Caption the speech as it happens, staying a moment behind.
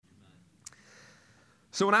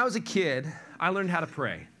So when I was a kid, I learned how to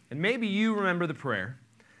pray. And maybe you remember the prayer.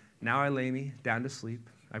 Now I lay me down to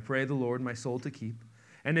sleep. I pray the Lord my soul to keep.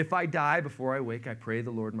 And if I die before I wake, I pray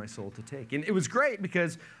the Lord my soul to take. And it was great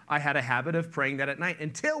because I had a habit of praying that at night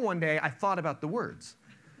until one day I thought about the words.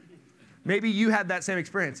 Maybe you had that same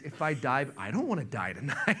experience. If I die, I don't want to die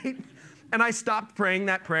tonight. And I stopped praying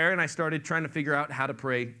that prayer and I started trying to figure out how to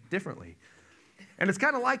pray differently. And it's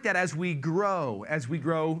kind of like that as we grow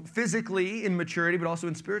physically in maturity, but also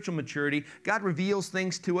in spiritual maturity. God reveals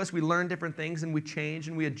things to us. We learn different things and we change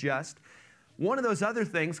and we adjust. One of those other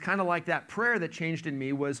things, kind of like that prayer that changed in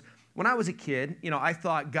me, was when I was a kid, I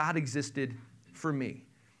thought God existed for me.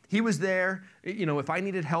 He was there. If I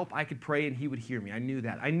needed help, I could pray and he would hear me. I knew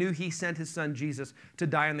that. I knew he sent his son Jesus to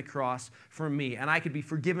die on the cross for me, and I could be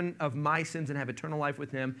forgiven of my sins and have eternal life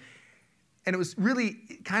with him. And it was really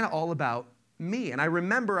kind of all about me. And I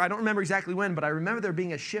don't remember exactly when, but I remember there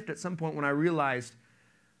being a shift at some point when I realized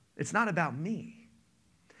it's not about me.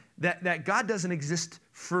 That God doesn't exist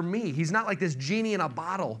for me. He's not like this genie in a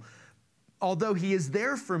bottle. Although he is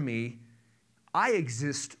there for me, I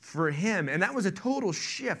exist for him. And that was a total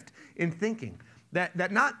shift in thinking.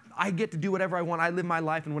 That not I get to do whatever I want, I live my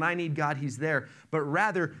life, and when I need God, he's there. But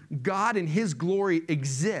rather, God in his glory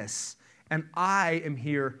exists, and I am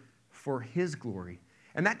here for his glory.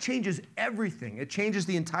 And that changes everything. It changes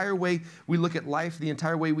the entire way we look at life, the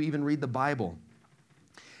entire way we even read the Bible.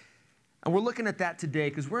 And we're looking at that today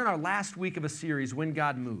because we're in our last week of a series, When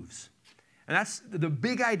God Moves. And that's the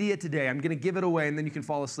big idea today. I'm going to give it away, and then you can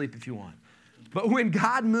fall asleep if you want. But when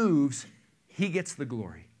God moves, he gets the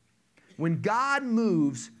glory. When God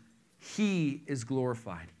moves, he is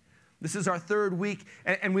glorified. This is our third week,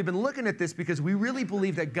 and we've been looking at this because we really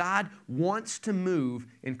believe that God wants to move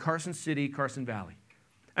in Carson City, Carson Valley.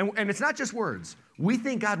 And it's not just words. We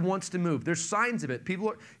think God wants to move. There's signs of it. People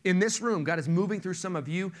are in this room. God is moving through some of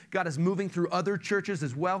you. God is moving through other churches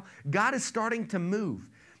as well. God is starting to move.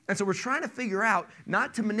 And so we're trying to figure out,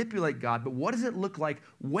 not to manipulate God, but what does it look like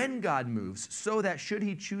when God moves so that should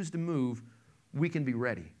he choose to move, we can be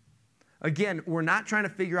ready. Again, we're not trying to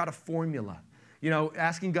figure out a formula.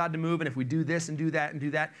 Asking God to move, and if we do this and do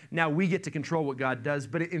that, now we get to control what God does.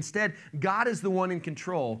 But instead, God is the one in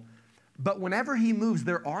control. But whenever he moves,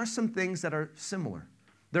 there are some things that are similar.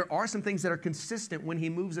 There are some things that are consistent when he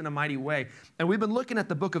moves in a mighty way. And we've been looking at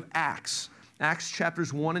the book of Acts, Acts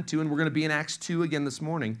chapters 1 and 2, and we're going to be in Acts 2 again this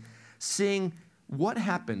morning, seeing what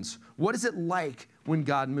happens. What is it like when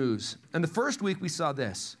God moves? And the first week we saw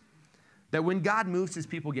this, that when God moves, his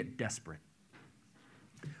people get desperate.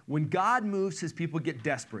 When God moves, his people get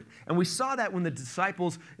desperate. And we saw that when the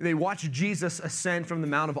disciples, they watched Jesus ascend from the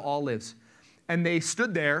Mount of Olives. And they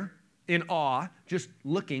stood there in awe, just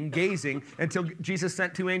looking, gazing, until Jesus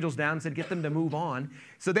sent two angels down and said, get them to move on.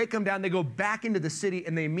 So they come down, they go back into the city,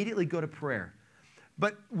 and they immediately go to prayer.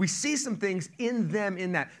 But we see some things in them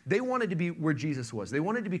in that. They wanted to be where Jesus was. They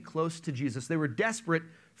wanted to be close to Jesus. They were desperate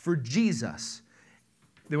for Jesus.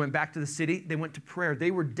 They went back to the city. They went to prayer.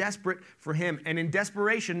 They were desperate for him. And in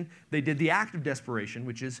desperation, they did the act of desperation,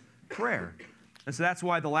 which is prayer. And so that's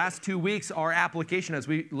why the last 2 weeks, our application as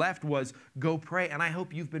we left was go pray. And I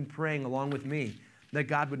hope you've been praying along with me that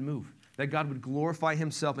God would move, that God would glorify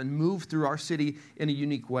himself and move through our city in a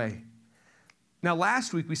unique way. Now,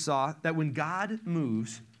 last week we saw that when God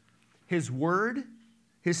moves, his word,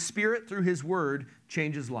 his spirit through his word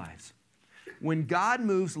changes lives. When God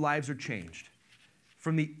moves, lives are changed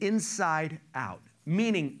from the inside out.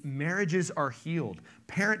 Meaning marriages are healed.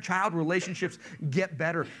 Parent-child relationships get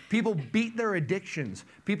better. People beat their addictions.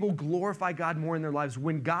 People glorify God more in their lives.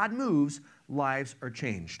 When God moves, lives are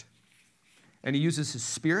changed. And he uses his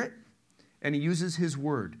spirit and he uses his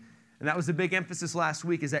word. And that was the big emphasis last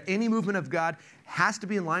week, is that any movement of God has to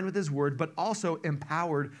be in line with his word, but also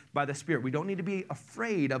empowered by the Spirit. We don't need to be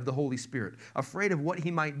afraid of the Holy Spirit, afraid of what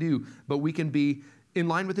he might do, but we can be in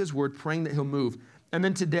line with his word, praying that he'll move. And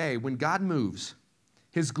then today, when God moves,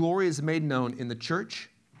 his glory is made known in the church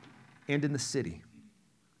and in the city.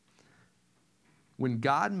 When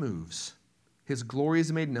God moves, his glory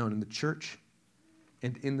is made known in the church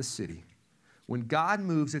and in the city. When God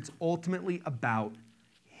moves, it's ultimately about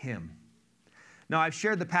him. Now, I've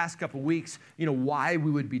shared the past couple weeks, why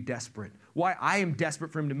we would be desperate, why I am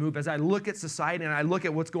desperate for him to move. As I look at society and I look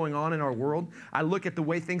at what's going on in our world, I look at the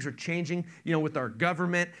way things are changing, with our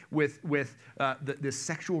government, with this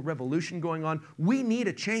sexual revolution going on. We need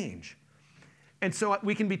a change. And so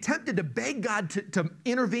we can be tempted to beg God to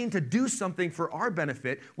intervene, to do something for our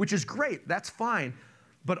benefit, which is great. That's fine.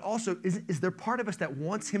 But also, is there part of us that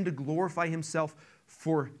wants him to glorify himself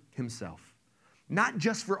for himself? not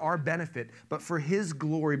just for our benefit, but for his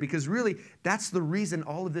glory, because really that's the reason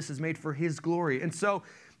all of this is made, for his glory. And so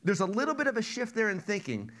there's a little bit of a shift there in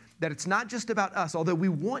thinking that it's not just about us, although we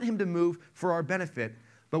want him to move for our benefit,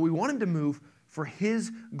 but we want him to move for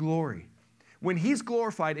his glory. When he's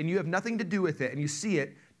glorified and you have nothing to do with it and you see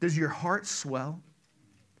it, does your heart swell?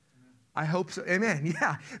 I hope so. Amen.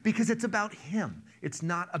 Yeah, because it's about him. It's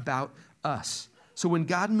not about us. So when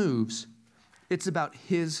God moves, it's about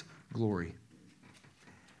his glory.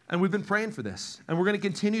 And we've been praying for this, and we're going to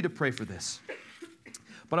continue to pray for this.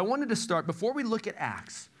 But I wanted to start, before we look at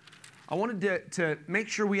Acts, I wanted to make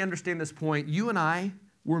sure we understand this point. You and I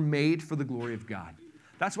were made for the glory of God.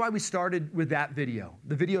 That's why we started with that video,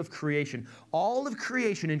 the video of creation. All of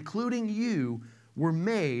creation, including you, were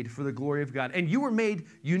made for the glory of God. And you were made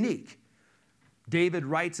unique. David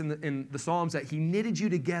writes in the Psalms that he knitted you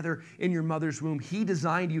together in your mother's womb. He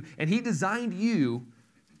designed you, and he designed you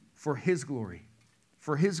for his glory.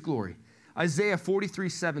 For his glory. Isaiah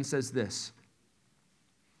 43:7 says this: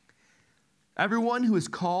 everyone who is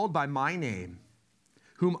called by my name,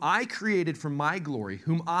 whom I created for my glory,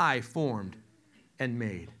 whom I formed and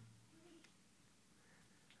made.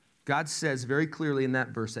 God says very clearly in that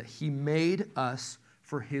verse that he made us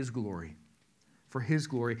for his glory. For his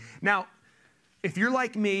glory. Now, if you're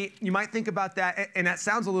like me, you might think about that, and that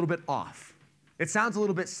sounds a little bit off. It sounds a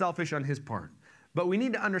little bit selfish on his part. But we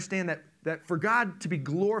need to understand that for God to be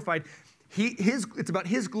glorified, it's about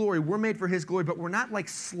his glory. We're made for his glory, but we're not like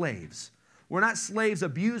slaves. We're not slaves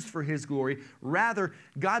abused for his glory. Rather,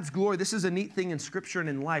 God's glory, this is a neat thing in Scripture and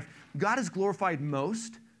in life. God is glorified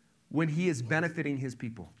most when he is benefiting his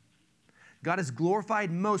people. God is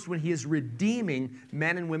glorified most when he is redeeming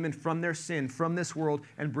men and women from their sin, from this world,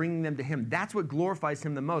 and bringing them to him. That's what glorifies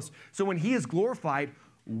him the most. So when he is glorified,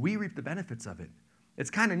 we reap the benefits of it. It's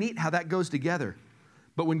kind of neat how that goes together.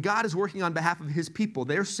 But when God is working on behalf of his people,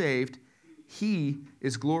 they're saved, he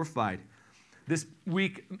is glorified. This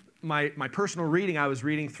week, my personal reading, I was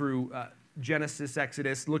reading through Genesis,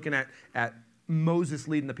 Exodus, looking at Moses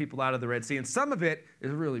leading the people out of the Red Sea. And some of it is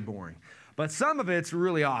really boring, but some of it's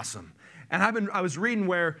really awesome. And I was reading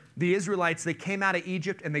where the Israelites, they came out of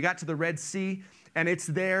Egypt and they got to the Red Sea, and it's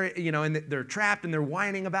there, and they're trapped and they're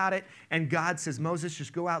whining about it. And God says, Moses,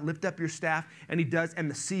 just go out, lift up your staff. And he does, and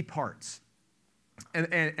the sea parts.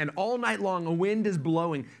 And all night long, a wind is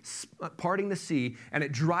blowing, parting the sea, and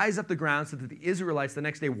it dries up the ground so that the Israelites the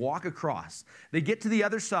next day walk across. They get to the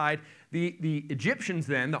other side. The Egyptians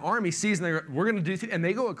then, the army sees, and we're going to do, and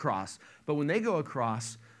they go across. But when they go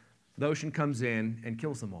across, the ocean comes in and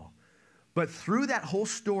kills them all. But through that whole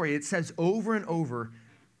story, it says over and over,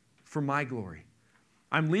 for my glory.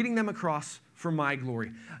 I'm leading them across for my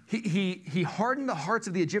glory. He hardened the hearts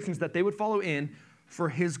of the Egyptians that they would follow in for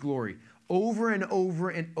his glory. Over and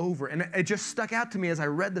over and over. And it just stuck out to me as I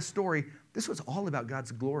read the story. This was all about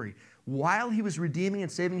God's glory. While he was redeeming and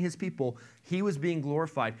saving his people, he was being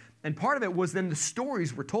glorified. And part of it was then the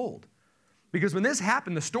stories were told. Because when this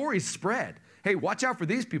happened, the stories spread. Hey, watch out for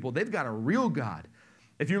these people. They've got a real God.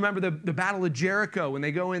 If you remember the Battle of Jericho, when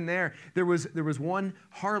they go in there was one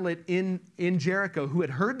harlot in Jericho who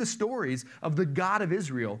had heard the stories of the God of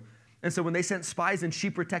Israel. And so when they sent spies in, she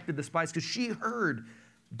protected the spies because she heard.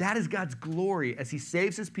 That is God's glory. As he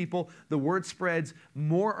saves his people, the word spreads,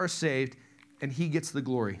 more are saved, and he gets the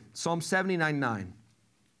glory. Psalm 79:9,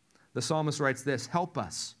 the psalmist writes this: help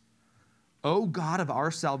us, O God of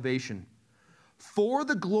our salvation, for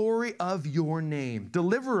the glory of your name.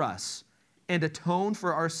 Deliver us and atone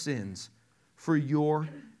for our sins for your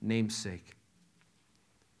name's sake.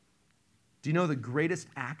 Do you know the greatest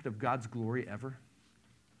act of God's glory ever?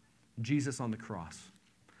 Jesus on the cross.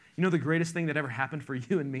 You know the greatest thing that ever happened for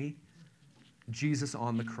you and me? Jesus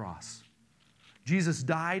on the cross. Jesus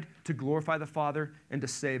died to glorify the Father and to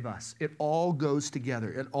save us. It all goes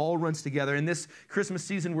together. It all runs together. In this Christmas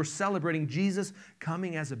season, we're celebrating Jesus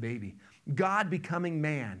coming as a baby, God becoming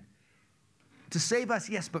man. To save us,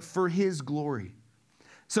 yes, but for his glory.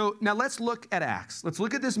 So now let's look at Acts. Let's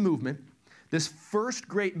look at this movement, this first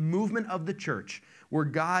great movement of the church, where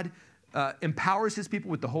God empowers his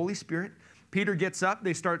people with the Holy Spirit. Peter gets up.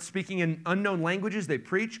 They start speaking in unknown languages. They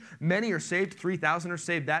preach. Many are saved. 3,000 are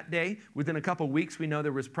saved that day. Within a couple of weeks, we know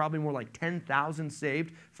there was probably more like 10,000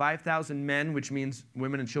 saved, 5,000 men, which means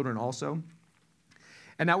women and children also.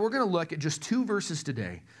 And now we're going to look at just 2 verses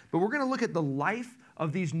today, but we're going to look at the life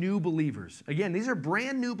of these new believers. Again, these are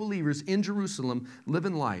brand new believers in Jerusalem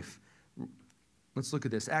living life. Let's look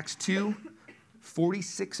at this. Acts 2,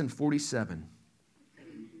 46 and 47.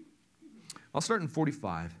 I'll start in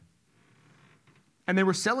 45. And they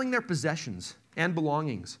were selling their possessions and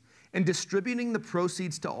belongings and distributing the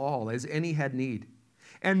proceeds to all as any had need.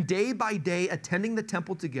 And day by day, attending the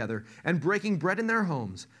temple together and breaking bread in their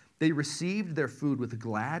homes, they received their food with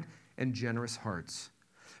glad and generous hearts,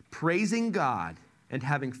 praising God and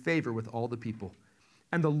having favor with all the people.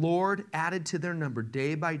 And the Lord added to their number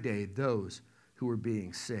day by day those who were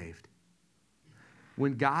being saved.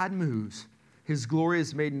 When God moves, his glory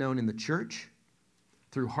is made known in the church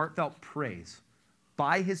through heartfelt praise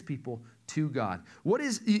by his people to God.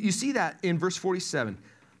 You see that in verse 47.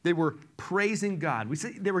 They were praising God. We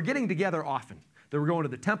see they were getting together often. They were going to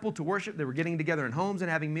the temple to worship. They were getting together in homes and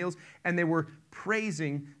having meals, and they were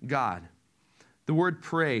praising God. The word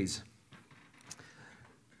praise,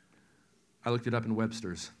 I looked it up in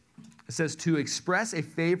Webster's. It says to express a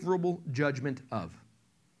favorable judgment of.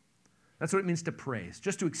 That's what it means to praise,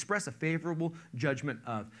 just to express a favorable judgment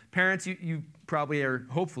of. Parents, you probably are,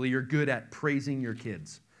 hopefully, you're good at praising your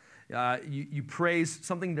kids. You praise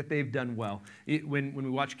something that they've done well. When we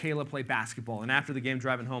watch Kayla play basketball, and after the game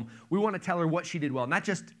driving home, we want to tell her what she did well. Not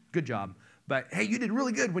just good job, but hey, you did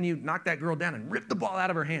really good when you knocked that girl down and ripped the ball out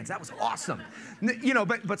of her hands. That was awesome.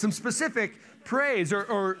 But some specific praise.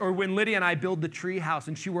 Or when Lydia and I build the tree house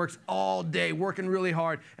and she works all day, working really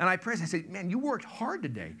hard, and I praise, I say, man, you worked hard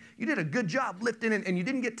today. You did a good job lifting and you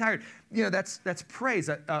didn't get tired. That's praise,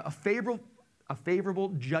 a favorable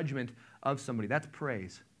judgment of somebody. That's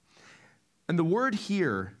praise. And the word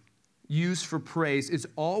here used for praise is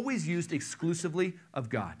always used exclusively of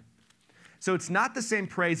God. So it's not the same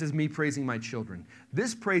praise as me praising my children.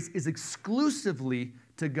 This praise is exclusively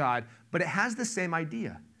to God, but it has the same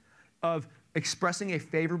idea of expressing a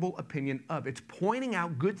favorable opinion of. It's pointing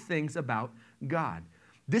out good things about God.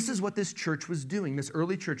 This is what this church was doing, this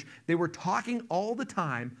early church. They were talking all the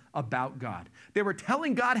time about God. They were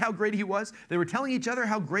telling God how great he was. They were telling each other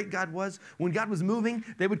how great God was. When God was moving,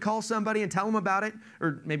 they would call somebody and tell them about it,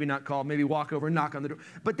 or maybe not call, maybe walk over and knock on the door.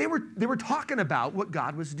 But they were talking about what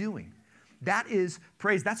God was doing. That is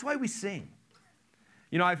praise. That's why we sing.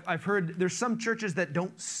 I've heard there's some churches that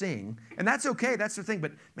don't sing, and that's okay. That's the thing.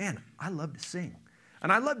 But man, I love to sing.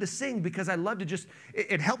 And I love to sing because I love to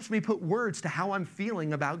it helps me put words to how I'm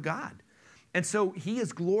feeling about God. And so he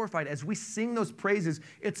is glorified. As we sing those praises,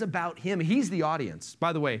 it's about him. He's the audience.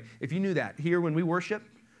 By the way, if you knew that, here when we worship,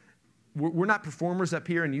 we're not performers up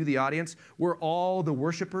here and you the audience. We're all the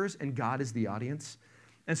worshipers and God is the audience.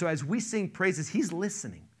 And so as we sing praises, he's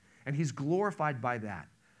listening and he's glorified by that.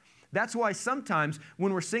 That's why sometimes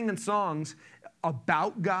when we're singing songs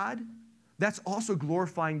about God, that's also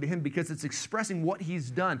glorifying to him because it's expressing what he's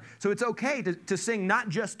done. So it's okay to sing not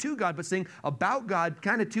just to God, but sing about God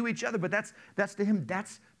kind of to each other. But that's to him,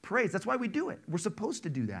 that's praise. That's why we do it. We're supposed to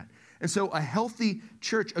do that. And so a healthy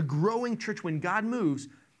church, a growing church, when God moves,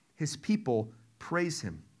 his people praise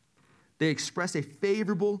him. They express a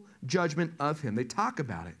favorable judgment of him. They talk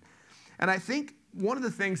about it. And I think one of the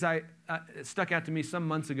things stuck out to me some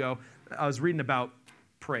months ago, I was reading about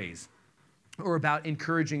praise, or about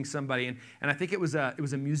encouraging somebody. And I think it was a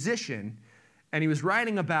musician, and he was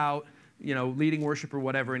writing about, leading worship or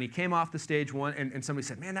whatever, and he came off the stage and somebody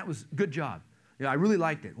said, man, that was a good job. I really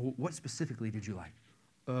liked it. Well, what specifically did you like?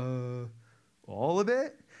 All of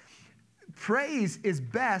it? Praise is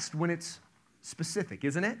best when it's specific,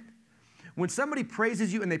 isn't it? When somebody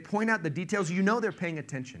praises you and they point out the details, they're paying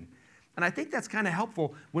attention. And I think that's kind of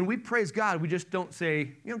helpful. When we praise God, we just don't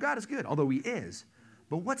say, God is good, although he is.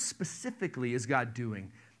 But what specifically is God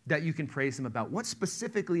doing that you can praise him about? What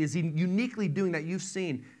specifically is he uniquely doing that you've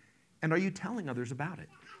seen? And are you telling others about it?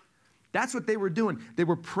 That's what they were doing. They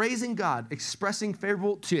were praising God, expressing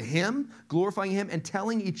favorable to him, glorifying him, and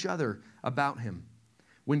telling each other about him.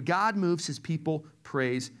 When God moves, his people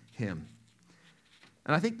praise him.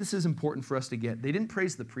 And I think this is important for us to get. They didn't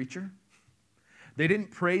praise the preacher. They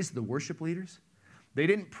didn't praise the worship leaders. They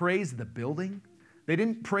didn't praise the building. They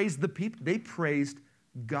didn't praise the people. They praised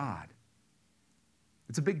God.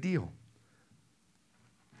 It's a big deal.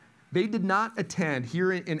 They did not attend,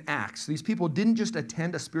 here in Acts, these people didn't just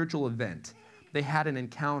attend a spiritual event. They had an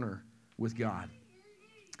encounter with God.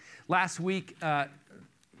 Last week, I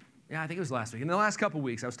think it was last week. In the last couple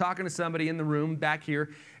weeks, I was talking to somebody in the room back here,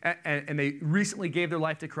 and they recently gave their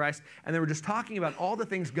life to Christ, and they were just talking about all the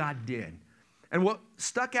things God did. And what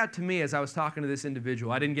stuck out to me as I was talking to this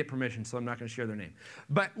individual, I didn't get permission, so I'm not going to share their name.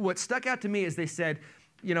 But what stuck out to me is they said,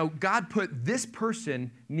 God put this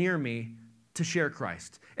person near me to share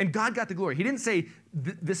Christ. And God got the glory. He didn't say,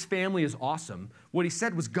 this family is awesome. What he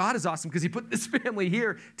said was, God is awesome because he put this family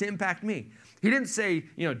here to impact me. He didn't say,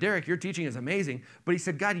 Derek, your teaching is amazing. But he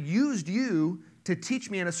said, God used you to teach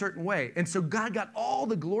me in a certain way. And so God got all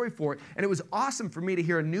the glory for it. And it was awesome for me to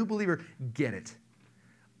hear a new believer get it.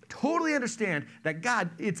 Totally understand that God,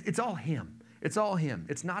 it's all him. It's all him.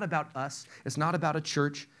 It's not about us. It's not about a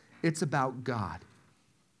church. It's about God.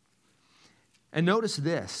 And notice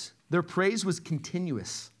this. Their praise was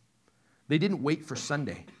continuous. They didn't wait for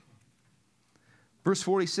Sunday. Verse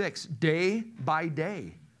 46, day by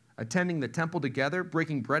day, attending the temple together,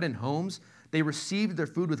 breaking bread in homes, they received their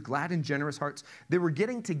food with glad and generous hearts. They were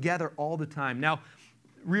getting together all the time. Now,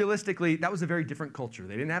 realistically, that was a very different culture.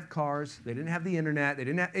 They didn't have cars. They didn't have the internet. They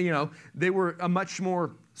didn't have, they were a much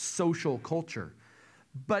more social culture.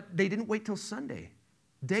 But they didn't wait till Sunday.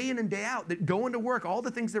 Day in and day out, going to work, all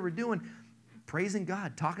the things they were doing, praising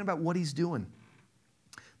God, talking about what he's doing.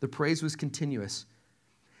 The praise was continuous.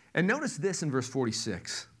 And notice this in verse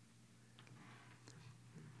 46.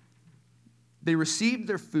 They received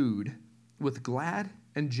their food with glad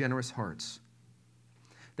and generous hearts.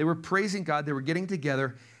 They were praising God, they were getting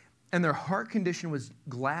together, and their heart condition was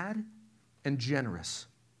glad and generous.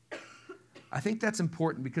 I think that's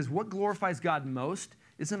important because what glorifies God most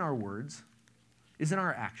isn't our words, isn't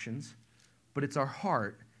our actions, but it's our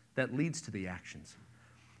heart that leads to the actions.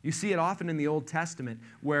 You see it often in the Old Testament,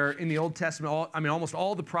 where in the Old Testament, almost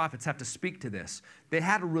all the prophets have to speak to this. They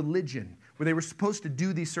had a religion where they were supposed to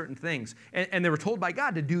do these certain things, and they were told by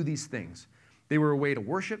God to do these things. They were a way to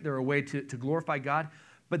worship, they were a way to glorify God,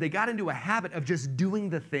 but they got into a habit of just doing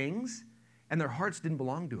the things, and their hearts didn't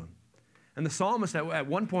belong to him. And the psalmist at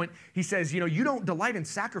one point, he says, you don't delight in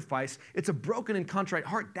sacrifice. It's a broken and contrite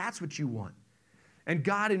heart. That's what you want. And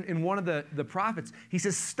God, in one of the prophets, he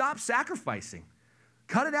says, stop sacrificing.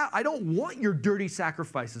 Cut it out. I don't want your dirty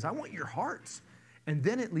sacrifices. I want your hearts. And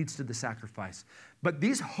then it leads to the sacrifice. But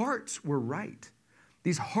these hearts were right.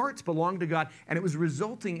 These hearts belonged to God, and it was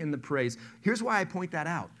resulting in the praise. Here's why I point that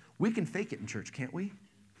out. We can fake it in church, can't we?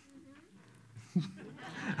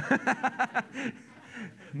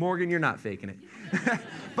 Morgan, you're not faking it.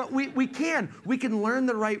 But we can. We can learn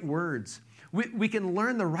the right words. We can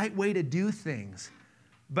learn the right way to do things.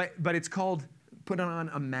 But it's called putting on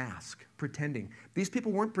a mask, pretending. These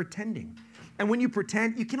people weren't pretending. And when you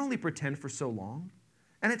pretend, you can only pretend for so long.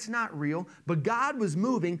 And it's not real. But God was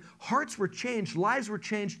moving. Hearts were changed. Lives were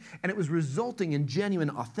changed. And it was resulting in genuine,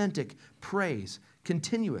 authentic praise.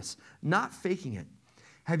 Continuous. Not faking it.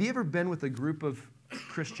 Have you ever been with a group of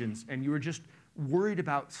Christians and you were just worried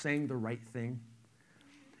about saying the right thing?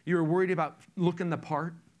 You were worried about looking the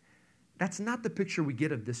part? That's not the picture we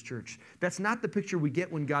get of this church. That's not the picture we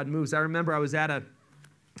get when God moves. I remember I was at an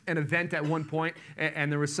event at one point,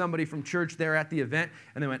 and there was somebody from church there at the event,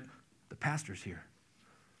 and they went, the pastor's here.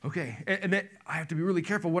 Okay, and then I have to be really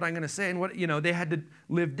careful what I'm going to say, and what, they had to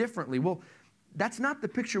live differently. Well, that's not the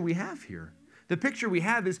picture we have here. The picture we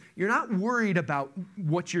have is you're not worried about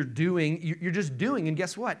what you're doing. You're just doing, and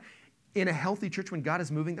guess what? In a healthy church, when God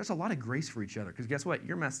is moving, there's a lot of grace for each other, because guess what?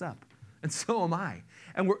 You're messed up. And so am I.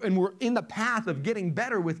 And we're in the path of getting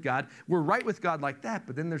better with God. We're right with God like that,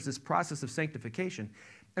 but then there's this process of sanctification.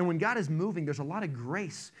 And when God is moving, there's a lot of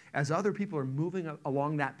grace as other people are moving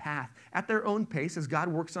along that path at their own pace as God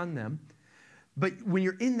works on them. But when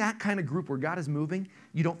you're in that kind of group where God is moving,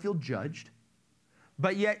 you don't feel judged.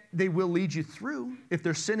 But yet they will lead you through. If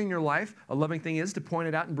there's sin in your life, a loving thing is to point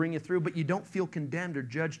it out and bring you through, but you don't feel condemned or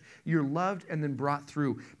judged. You're loved and then brought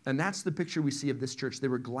through. And that's the picture we see of this church. They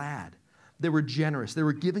were glad. They were generous. They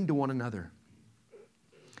were giving to one another.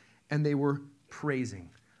 And they were praising,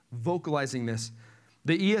 vocalizing this.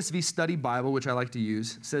 The ESV Study Bible, which I like to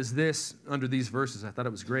use, says this under these verses. I thought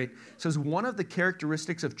it was great. It says, one of the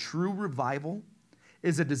characteristics of true revival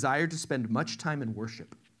is a desire to spend much time in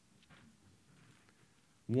worship.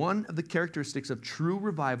 One of the characteristics of true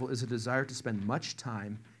revival is a desire to spend much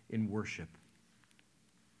time in worship.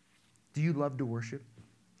 Do you love to worship?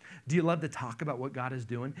 Do you love to talk about what God is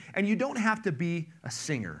doing? And you don't have to be a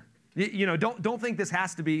singer. Don't think this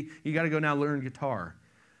has to be, you got to go now learn guitar.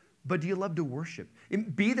 But do you love to worship?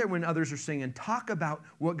 Be there when others are singing. Talk about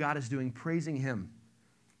what God is doing, praising him.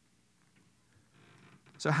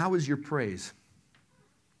 So how is your praise?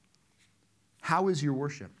 How is your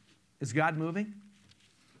worship? Is God moving?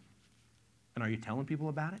 And are you telling people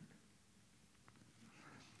about it?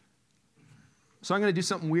 So I'm going to do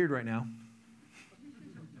something weird right now.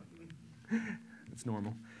 It's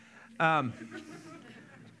normal. I'm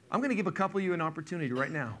going to give a couple of you an opportunity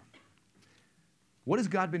right now. What has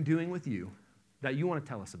God been doing with you that you want to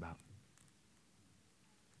tell us about?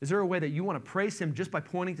 Is there a way that you want to praise him just by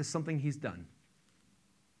pointing to something he's done?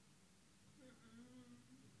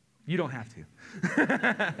 You don't have to.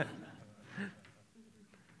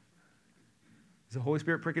 Is the Holy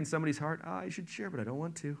Spirit pricking somebody's heart? I should share, but I don't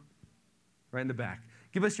want to. Right in the back.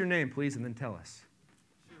 Give us your name, please, and then tell us.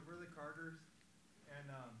 Sure, we're the Carters, and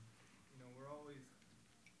we're always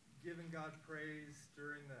giving God praise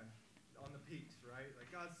on the peaks, right?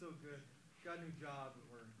 Like, God's so good. Got a new job, and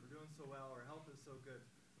we're doing so well. Our health is so good.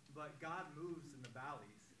 But God moves in the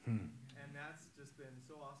valleys. And that's just been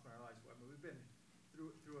so awesome in our lives. I mean, we've been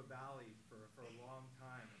through a valley for a long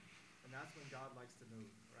time. And that's when God likes to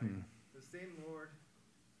move, right? The same Lord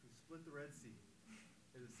who split the Red Sea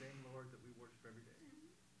is the same Lord that we worship every day.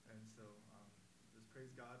 And so just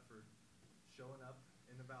praise God for showing up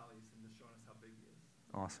in the valleys and just showing us how big he is.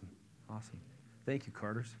 Awesome. Awesome. Thank you,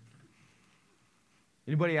 Carters.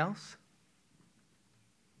 Anybody else?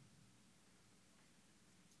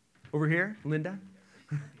 Over here, Linda.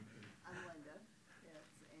 I'm Linda. Yes,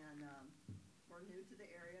 and we're new to the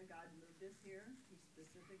area. God moved us here. He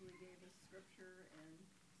specifically gave us scripture and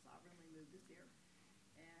sovereignly moved us here.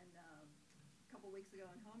 And a couple weeks ago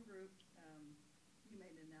in home group, you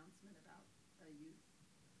made an announcement about a youth,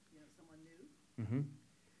 someone new. Mm-hmm.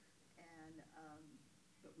 And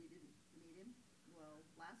but we didn't meet him. Well,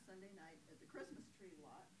 last Sunday night at the Christmas tree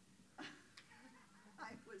lot,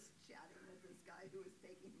 I was chatting with this guy who was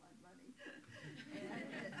taking my money, and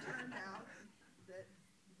it turned out that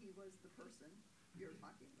he was the person you're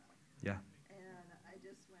talking about. Yeah. And I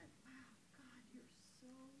just went, wow, God, you're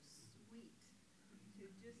so sweet to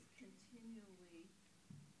just continually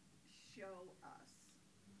show us.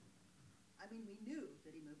 I mean, we knew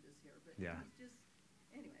that he moved us here, but Yeah. it was just,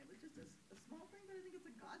 anyway, it was just a small thing, but I think it's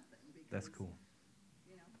a God thing because, That's cool.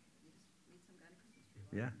 you just meet some guy at a Christmas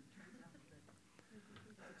tree. Yeah. It turns out that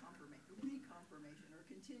it's a reconfirmation or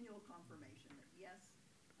continual confirmation that, yes,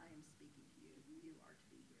 I am speaking to you. You are to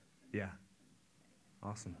be here. Yeah.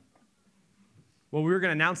 Awesome. Well, we were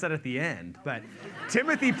going to announce that at the end, but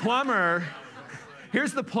Timothy Plummer,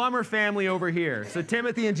 here's the Plummer family over here. So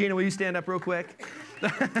Timothy and Gina, will you stand up real quick?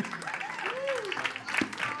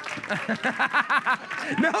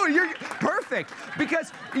 No, you're perfect.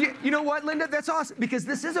 Because you know what, Linda? That's awesome. Because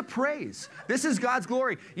this is a praise. This is God's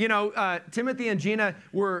glory. Timothy and Gina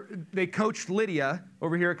they coached Lydia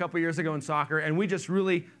over here a couple years ago in soccer, and we just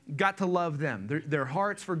really got to love them. Their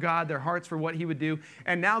hearts for God, their hearts for what he would do.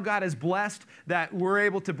 And now God is blessed that we're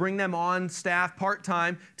able to bring them on staff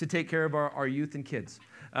part-time to take care of our youth and kids.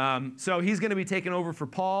 So he's going to be taking over for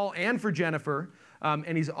Paul and for Jennifer.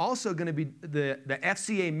 And he's also going to be the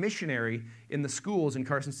FCA missionary in the schools in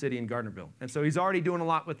Carson City and Gardnerville. And so he's already doing a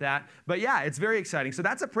lot with that. But yeah, it's very exciting. So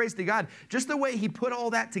that's a praise to God. Just the way he put all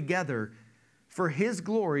that together for his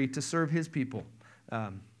glory to serve his people.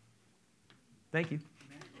 Thank you.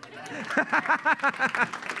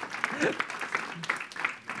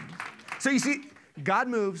 So you see, God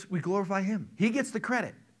moves, we glorify him. He gets the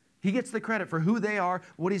credit. He gets the credit for who they are,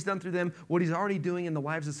 what he's done through them, what he's already doing in the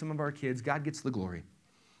lives of some of our kids. God gets the glory.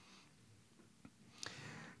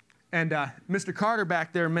 And Mr. Carter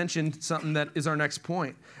back there mentioned something that is our next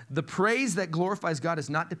point. The praise that glorifies God is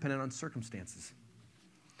not dependent on circumstances.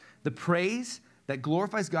 The praise that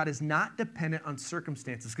glorifies God is not dependent on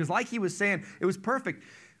circumstances. Because like he was saying, it was perfect.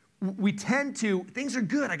 We tend to, things are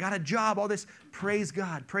good, I got a job, all this, praise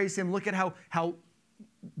God, praise him, look at how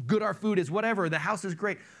good our food is, whatever, the house is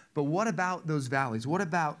great. But what about those valleys? What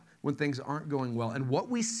about when things aren't going well? And what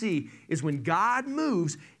we see is when God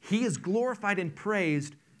moves, he is glorified and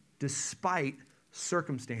praised despite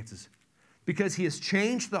circumstances. Because he has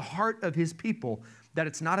changed the heart of his people, that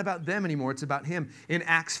it's not about them anymore, it's about him. In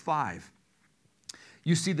Acts 5,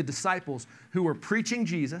 you see the disciples who were preaching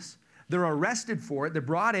Jesus. They're arrested for it. They're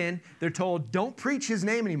brought in. They're told, don't preach his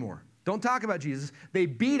name anymore. Don't talk about Jesus. They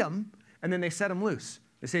beat him, and then they set him loose.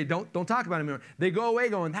 They say, don't talk about him anymore. They go away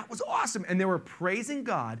going, that was awesome. And they were praising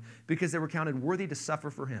God because they were counted worthy to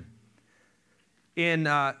suffer for him. In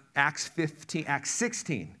Acts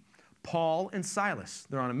 16, Paul and Silas,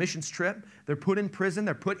 they're on a missions trip. They're put in prison.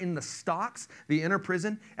 They're put in the stocks, the inner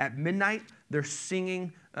prison. At midnight, they're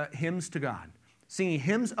singing hymns to God. Singing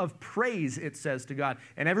hymns of praise, it says, to God.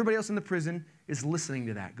 And everybody else in the prison is listening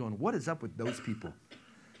to that, going, what is up with those people?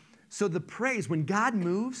 So the praise, when God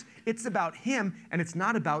moves, it's about him, and it's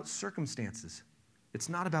not about circumstances. It's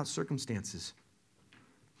not about circumstances.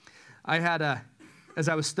 I had, as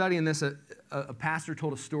I was studying this, a pastor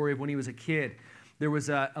told a story of when he was a kid. There was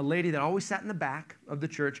a lady that always sat in the back of the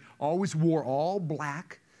church, always wore all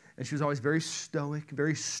black, and she was always very stoic,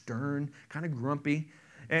 very stern, kind of grumpy,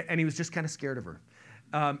 and he was just kind of scared of her.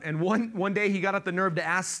 And one day he got up the nerve to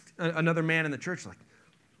ask another man in the church, like,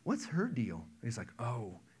 what's her deal? And he's like,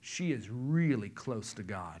 oh, she is really close to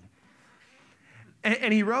God.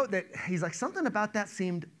 And he wrote that, he's like, something about that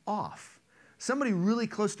seemed off. Somebody really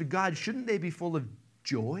close to God, shouldn't they be full of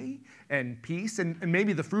joy and peace and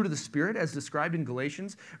maybe the fruit of the Spirit as described in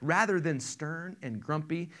Galatians, rather than stern and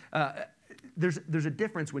grumpy? there's a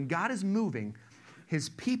difference. When God is moving, his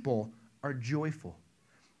people are joyful.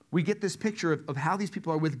 We get this picture of how these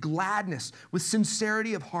people are with gladness, with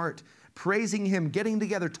sincerity of heart, praising him, getting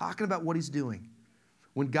together, talking about what he's doing.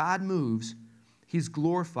 When God moves, he's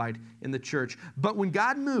glorified in the church. But when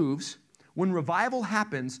God moves, when revival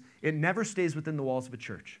happens, it never stays within the walls of a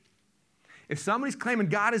church. If somebody's claiming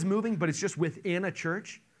God is moving, but it's just within a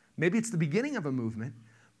church, maybe it's the beginning of a movement,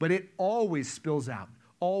 but it always spills out.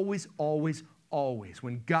 Always, always, always.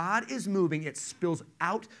 When God is moving, it spills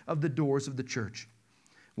out of the doors of the church.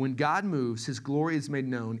 When God moves, his glory is made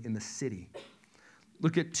known in the city.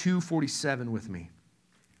 Look at 2:47 with me.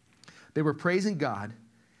 They were praising God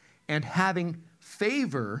and having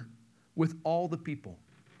favor with all the people.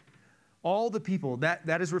 All the people,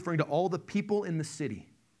 that is referring to all the people in the city.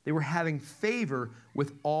 They were having favor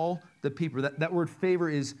with all the people. That word favor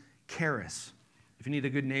is charis. If you need a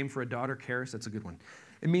good name for a daughter, charis, that's a good one.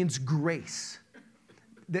 It means grace.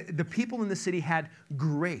 The people in the city had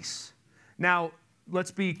grace. Now,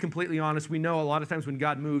 let's be completely honest. We know a lot of times when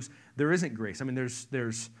God moves, there isn't grace. I mean,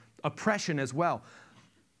 there's oppression as well.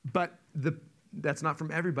 But that's not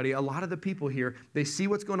from everybody. A lot of the people here, they see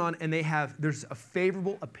what's going on, and there's a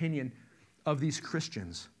favorable opinion of these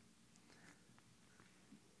Christians.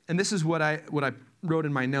 And this is what I wrote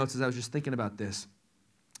in my notes as I was just thinking about this,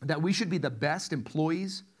 that we should be the best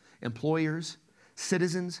employees, employers,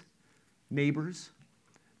 citizens, neighbors,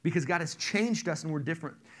 because God has changed us and we're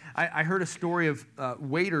different. I heard a story of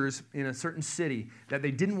waiters in a certain city that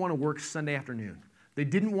they didn't want to work Sunday afternoon. They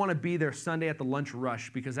didn't want to be there Sunday at the lunch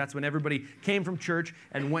rush because that's when everybody came from church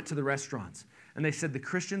and went to the restaurants. And they said the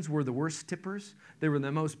Christians were the worst tippers. They were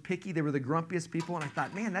the most picky. They were the grumpiest people. And I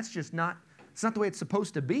thought, man, that's just not, it's not the way it's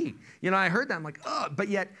supposed to be. You know, I heard that. I'm like, ugh. But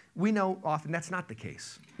yet we know often that's not the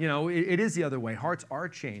case. You know, it is the other way. Hearts are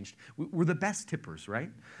changed. We're the best tippers, right?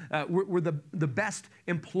 We're the best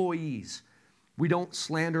employees. We don't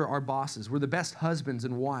slander our bosses. We're the best husbands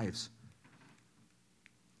and wives.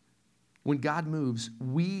 When God moves,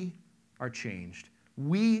 we are changed.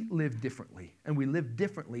 We live differently, and we live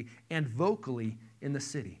differently and vocally in the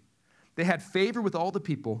city. They had favor with all the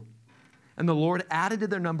people, and the Lord added to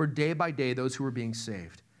their number day by day those who were being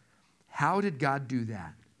saved. How did God do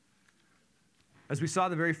that? As we saw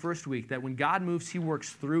the very first week, that when God moves, he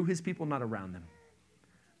works through his people, not around them.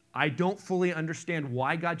 I don't fully understand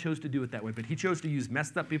why God chose to do it that way, but he chose to use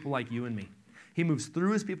messed up people like you and me. He moves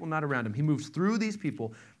through his people, not around him. He moves through these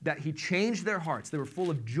people that he changed their hearts. They were full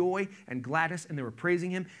of joy and gladness, and they were praising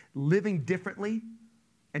him, living differently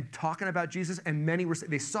and talking about Jesus. And many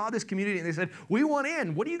they saw this community, and they said, we want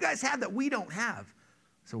in. What do you guys have that we don't have?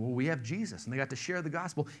 So, well, we have Jesus. And they got to share the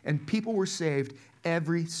gospel. And people were saved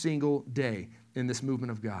every single day in this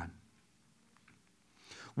movement of God.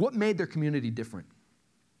 What made their community different?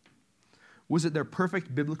 Was it their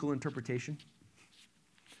perfect biblical interpretation?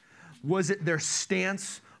 Was it their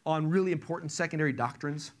stance on really important secondary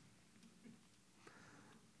doctrines?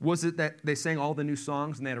 Was it that they sang all the new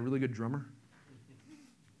songs and they had a really good drummer?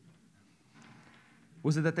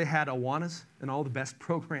 Was it that they had Awanas and all the best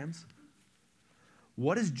programs?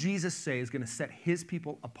 What does Jesus say is going to set his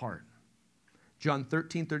people apart? John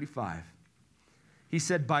 13:35. He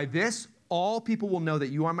said, by this all people will know that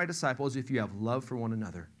you are my disciples if you have love for one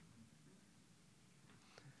another.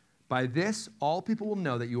 By this, all people will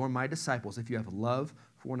know that you are my disciples if you have love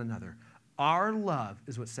for one another. Our love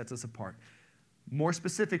is what sets us apart. More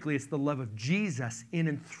specifically, it's the love of Jesus in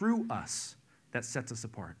and through us that sets us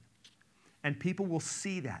apart. And people will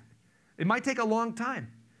see that. It might take a long time.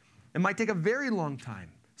 It might take a very long time.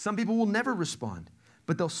 Some people will never respond,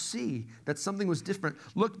 but they'll see that something was different.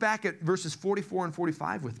 Look back at verses 44 and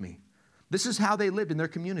 45 with me. This is how they lived in their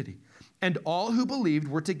community. And all who believed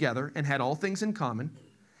were together and had all things in common.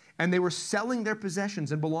 And they were selling their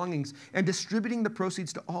possessions and belongings and distributing the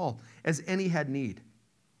proceeds to all as any had need.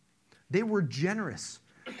 They were generous.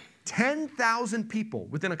 10,000 people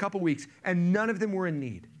within a couple weeks, and none of them were in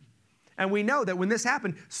need. And we know that when this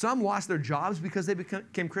happened, some lost their jobs because they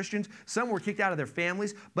became Christians. Some were kicked out of their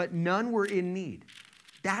families, but none were in need.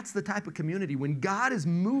 That's the type of community. When God is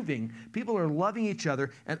moving, people are loving each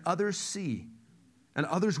other, and others see, and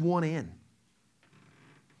others want in.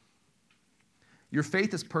 Your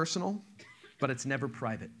faith is personal, but it's never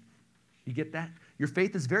private. You get that? Your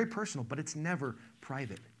faith is very personal, but it's never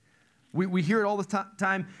private. We hear it all the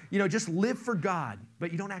time, just live for God,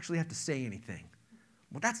 but you don't actually have to say anything.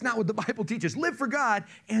 Well, that's not what the Bible teaches. Live for God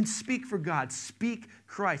and speak for God. Speak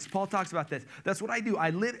Christ. Paul talks about this. That's what I do. I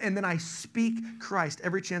live and then I speak Christ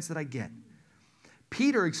every chance that I get.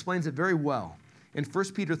 Peter explains it very well in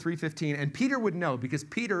 1 Peter 3:15, and Peter would know because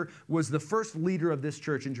Peter was the first leader of this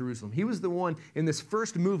church in Jerusalem. He was the one in this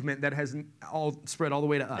first movement that has all spread all the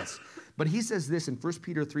way to us. But he says this in 1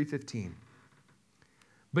 Peter 3:15,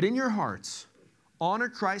 "But in your hearts, honor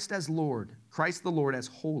Christ as Lord, Christ the Lord as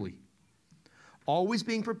holy, always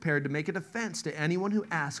being prepared to make a defense to anyone who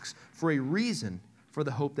asks for a reason for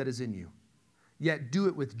the hope that is in you. Yet do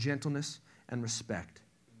it with gentleness and respect."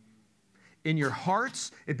 In your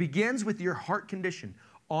hearts, it begins with your heart condition.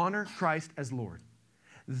 Honor Christ as Lord.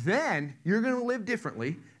 Then you're going to live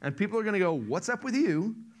differently, and people are going to go, "What's up with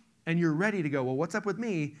you?" And you're ready to go, "Well, what's up with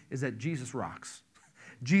me is that Jesus rocks.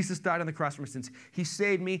 Jesus died on the cross for my sins. He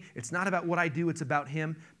saved me. It's not about what I do. It's about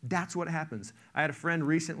him." That's what happens. I had a friend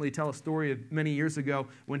recently tell a story of many years ago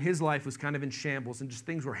when his life was kind of in shambles and just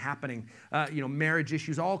things were happening, marriage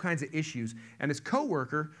issues, all kinds of issues. And his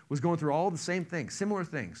coworker was going through all the same things, similar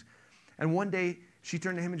things. And one day she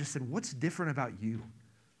turned to him and just said, "What's different about you?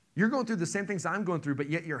 You're going through the same things I'm going through,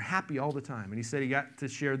 but yet you're happy all the time." And he said he got to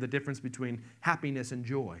share the difference between happiness and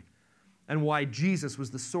joy and why Jesus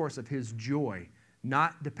was the source of his joy,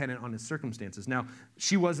 not dependent on his circumstances. Now,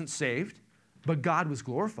 she wasn't saved, but God was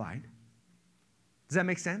glorified. Does that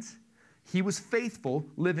make sense? He was faithful,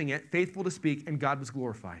 living it, faithful to speak, and God was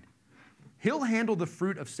glorified. He'll handle the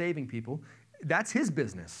fruit of saving people. That's his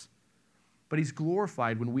business. But he's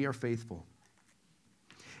glorified when we are faithful.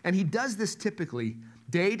 And he does this typically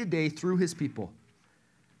day to day through his people,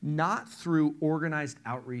 not through organized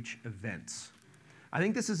outreach events. I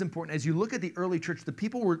think this is important. As you look at the early church, the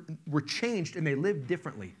people were changed and they lived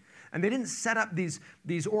differently. And they didn't set up these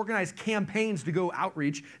organized campaigns to go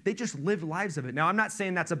outreach. They just lived lives of it. Now, I'm not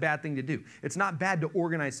saying that's a bad thing to do. It's not bad to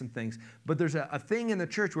organize some things. But there's a thing in the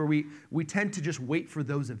church where we tend to just wait for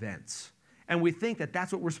those events. And we think that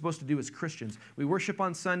that's what we're supposed to do as Christians. We worship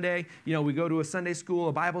on Sunday. We go to a Sunday school,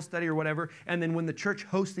 a Bible study or whatever. And then when the church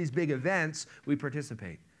hosts these big events, we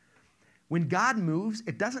participate. When God moves,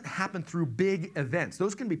 it doesn't happen through big events.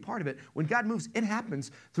 Those can be part of it. When God moves, it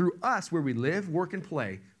happens through us where we live, work, and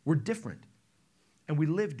play. We're different, and we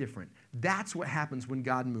live different. That's what happens when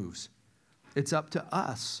God moves. It's up to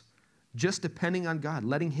us, just depending on God,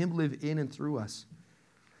 letting him live in and through us.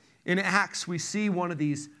 In Acts, we see one of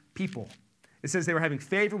these people. It says they were having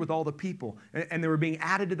favor with all the people, and they were being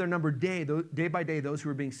added to their number day by day, those who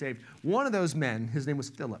were being saved. One of those men, his name was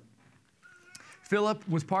Philip. Philip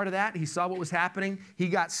was part of that. He saw what was happening. He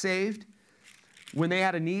got saved. When they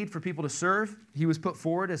had a need for people to serve, he was put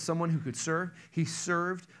forward as someone who could serve. He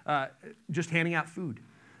served just handing out food.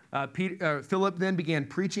 Philip then began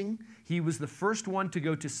preaching. He was the first one to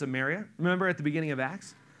go to Samaria. Remember at the beginning of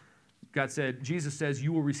Acts? Jesus says,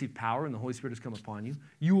 "You will receive power and the Holy Spirit has come upon you.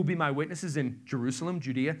 You will be my witnesses in Jerusalem,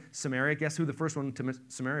 Judea, Samaria." Guess who the first one to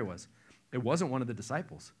Samaria was? It wasn't one of the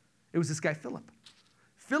disciples. It was this guy, Philip.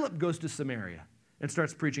 Philip goes to Samaria and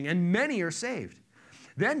starts preaching, and many are saved.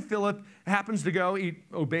 Then Philip happens to go, he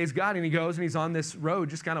obeys God, and he goes and he's on this road,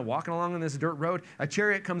 just kind of walking along on this dirt road. A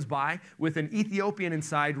chariot comes by with an Ethiopian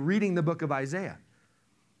inside reading the book of Isaiah.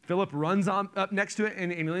 Philip runs up next to it,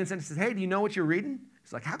 and he leans in and says, "Hey, do you know what you're reading?"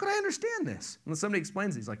 He's like, "How could I understand this?" And somebody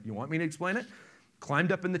explains it. He's like, "You want me to explain it?"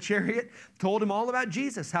 Climbed up in the chariot, told him all about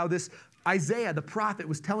Jesus, how this Isaiah, the prophet,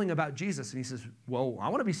 was telling about Jesus. And he says, "Well, I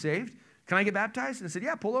want to be saved. Can I get baptized?" And I said,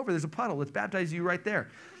 "Yeah, pull over. There's a puddle. Let's baptize you right there."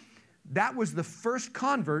 That was the first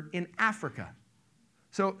convert in Africa.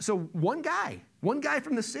 So one guy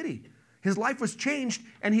from the city, his life was changed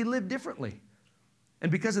and he lived differently.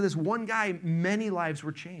 And because of this one guy, many lives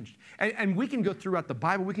were changed. And we can go throughout the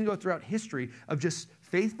Bible, we can go throughout history of just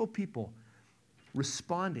faithful people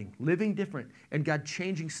responding, living different, and God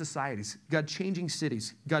changing societies, God changing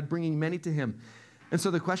cities, God bringing many to him. And so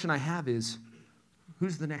the question I have is,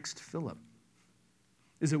 who's the next Philip?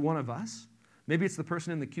 Is it one of us? Maybe it's the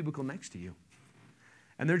person in the cubicle next to you.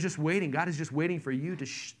 And they're just waiting. God is just waiting for you to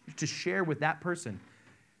share with that person.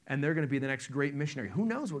 And they're going to be the next great missionary. Who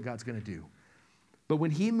knows what God's going to do? But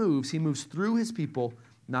when he moves through his people,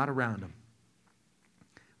 not around them.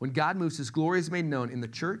 When God moves, his glory is made known in the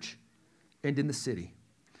church and in the city.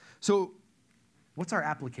 So what's our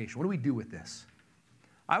application? What do we do with this?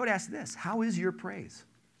 I would ask this: how is your praise?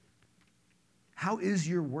 How is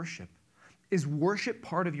your worship? Is worship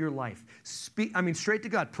part of your life? Straight to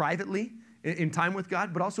God, privately, in time with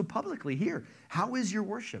God, but also publicly here. How is your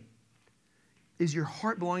worship? Is your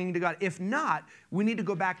heart belonging to God? If not, we need to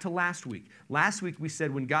go back to last week. Last week we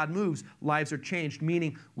said when God moves, lives are changed,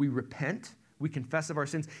 meaning we repent, we confess of our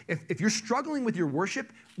sins. If you're struggling with your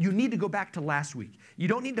worship, you need to go back to last week. You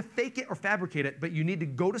don't need to fake it or fabricate it, but you need to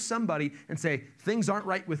go to somebody and say, things aren't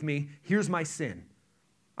right with me, here's my sin.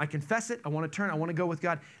 I confess it, I want to turn, I want to go with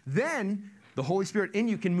God. Then The Holy Spirit in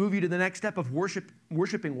you can move you to the next step of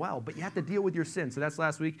worshiping well, but you have to deal with your sin. So that's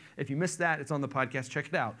last week. If you missed that, it's on the podcast. Check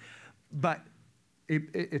it out. But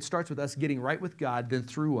it starts with us getting right with God, then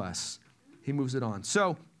through us, he moves it on.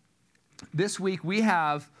 So this week we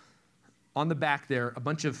have on the back there a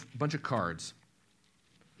bunch of cards.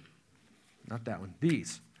 Not that one.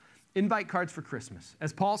 These. Invite cards for Christmas.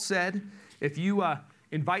 As Paul said, if you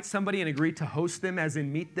invite somebody and agree to host them, as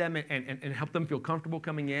in meet them and help them feel comfortable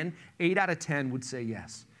coming in, 8 out of 10 would say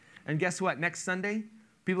yes. And guess what? Next Sunday,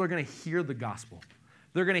 people are going to hear the gospel.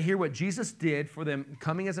 They're going to hear what Jesus did for them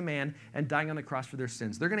coming as a man and dying on the cross for their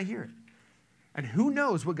sins. They're going to hear it. And who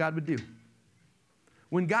knows what God would do?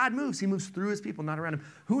 When God moves, he moves through his people, not around him.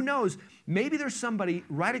 Who knows? Maybe there's somebody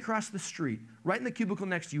right across the street, right in the cubicle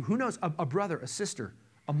next to you. Who knows? A brother, a sister,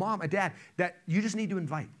 a mom, a dad that you just need to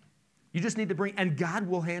invite. You just need to bring, and God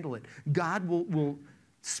will handle it. God will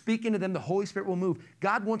speak into them. The Holy Spirit will move.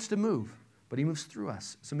 God wants to move, but he moves through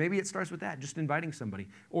us. So maybe it starts with that, just inviting somebody,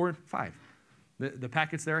 or 5. The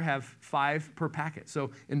packets there have 5 per packet. So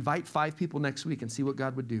invite 5 people next week and see what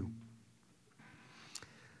God would do.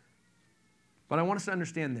 But I want us to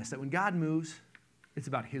understand this, that when God moves, it's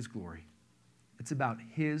about his glory. It's about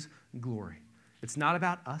his glory. It's not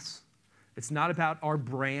about us. It's not about our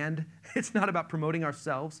brand. It's not about promoting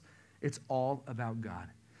ourselves. It's all about God.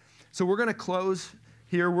 So we're going to close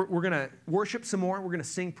here. We're going to worship some more. We're going to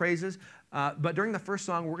sing praises. But during the first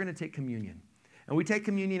song, we're going to take communion. And we take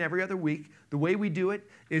communion every other week. The way we do it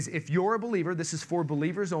is if you're a believer, this is for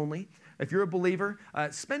believers only. If you're a believer,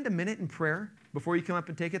 spend a minute in prayer before you come up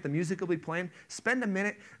and take it. The music will be playing. Spend a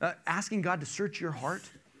minute asking God to search your heart.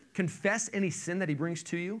 Confess any sin that he brings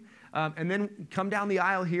to you. And then come down the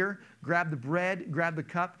aisle here, grab the bread, grab the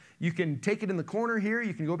cup. You can take it in the corner here.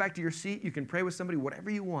 You can go back to your seat. You can pray with somebody, whatever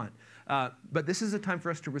you want. But this is a time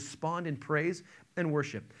for us to respond in praise and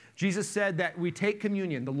worship. Jesus said that we take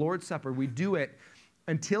communion, the Lord's Supper. We do it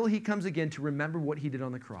until he comes again to remember what he did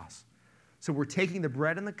on the cross. So we're taking the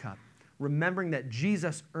bread and the cup, remembering that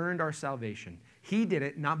Jesus earned our salvation. He did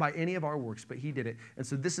it, not by any of our works, but he did it. And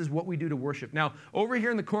so this is what we do to worship. Now, over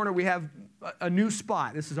here in the corner, we have a new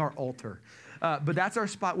spot. This is our altar. But that's our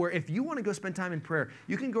spot where if you want to go spend time in prayer,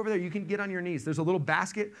 you can go over there. You can get on your knees. There's a little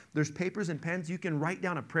basket. There's papers and pens. You can write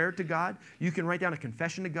down a prayer to God. You can write down a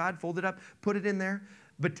confession to God, fold it up, put it in there.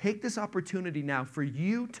 But take this opportunity now for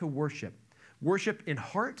you to worship. Worship in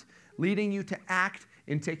heart, leading you to act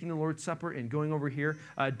in taking the Lord's Supper and going over here.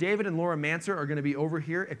 David and Laura Manser are going to be over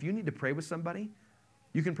here. If you need to pray with somebody,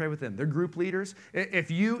 you can pray with them. They're group leaders. If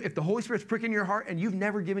the Holy Spirit's pricking your heart and you've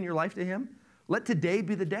never given your life to him, let today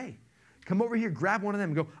be the day. Come over here, grab one of them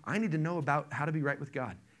and go, I need to know about how to be right with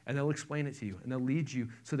God. And they'll explain it to you, and they'll lead you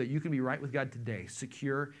so that you can be right with God today,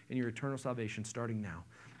 secure in your eternal salvation starting now.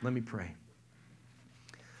 Let me pray.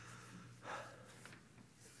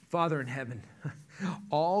 Father in heaven,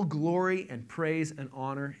 all glory and praise and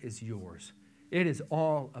honor is yours. It is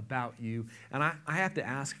all about you. And I have to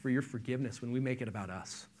ask for your forgiveness when we make it about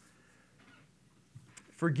us.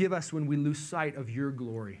 Forgive us when we lose sight of your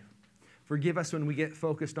glory. Forgive us when we get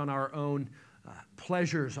focused on our own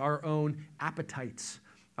pleasures, our own appetites,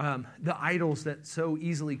 the idols that so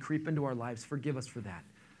easily creep into our lives. Forgive us for that.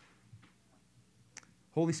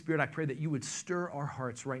 Holy Spirit, I pray that you would stir our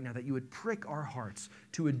hearts right now, that you would prick our hearts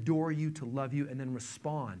to adore you, to love you, and then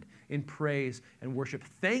respond in praise and worship.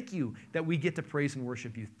 Thank you that we get to praise and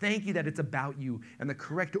worship you. Thank you that it's about you, and the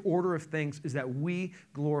correct order of things is that we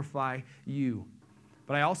glorify you.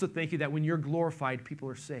 But I also thank you that when you're glorified, people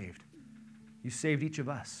are saved. You saved each of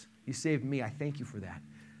us. You saved me. I thank you for that.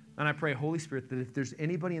 And I pray, Holy Spirit, that if there's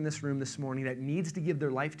anybody in this room this morning that needs to give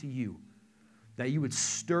their life to you, that you would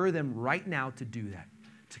stir them right now to do that.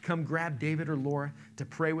 To come grab David or Laura, to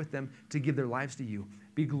pray with them, to give their lives to you.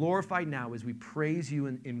 Be glorified now as we praise you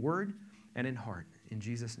in word and in heart. In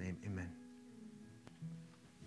Jesus' name, amen.